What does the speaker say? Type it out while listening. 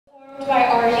By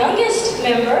our youngest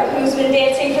member, who's been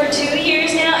dancing for 2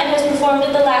 years now and has performed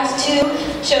at the last 2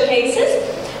 showcases,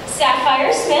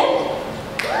 Sapphire Smith.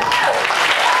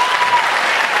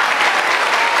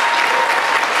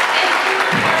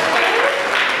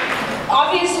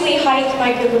 Obviously, height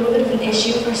might be a little bit of an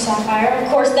issue for Sapphire.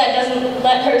 Of course, that doesn't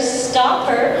let her stop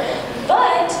her,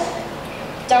 but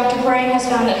Dr. Parang has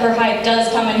found that her height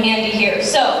does come in handy here.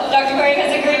 So, Dr. Parang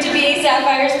has agreed to be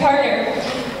Sapphire's partner.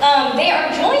 They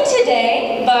are joined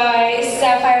today by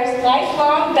Sapphire's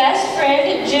lifelong best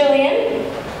friend, Jillian.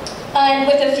 And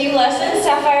with a few lessons,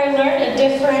 Sapphire learned a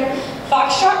different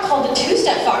foxtrot called the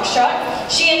two-step foxtrot.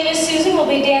 She and Miss Susan will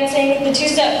be dancing the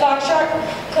two-step foxtrot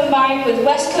combined with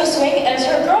West Coast swing as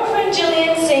her girlfriend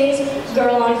Jillian sings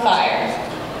Girl on Fire.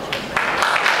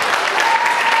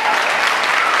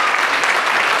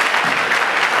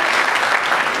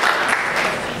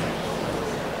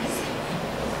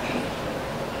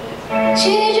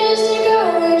 She just